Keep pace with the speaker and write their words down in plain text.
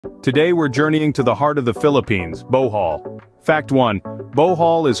Today we're journeying to the heart of the Philippines, Bohol. Fact 1.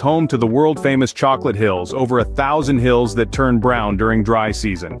 Bohol is home to the world-famous chocolate hills, over 1,000 hills that turn brown during dry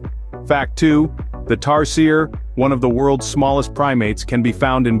season. Fact 2. The tarsier, one of the world's smallest primates, can be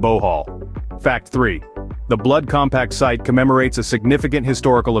found in Bohol. Fact 3. The Blood Compact site commemorates a significant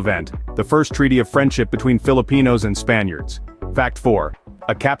historical event, the first treaty of friendship between Filipinos and Spaniards. Fact 4.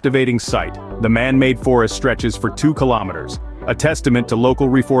 A captivating sight, the man-made forest stretches for 2 kilometers, a testament to local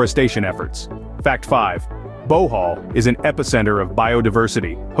reforestation efforts. Fact 5. Bohol is an epicenter of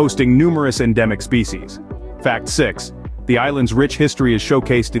biodiversity, hosting numerous endemic species. Fact 6. The island's rich history is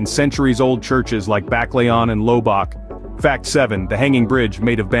showcased in centuries-old churches like Baclayon and Lobak. Fact 7. The hanging bridge,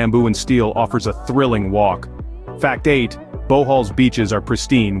 made of bamboo and steel, offers a thrilling walk. Fact 8. Bohol's beaches are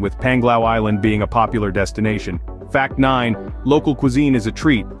pristine, with Panglao Island being a popular destination. Fact 9. Local cuisine is a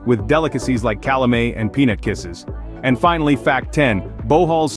treat, with delicacies like calamay and peanut kisses. And finally, Fact 10. Bohol's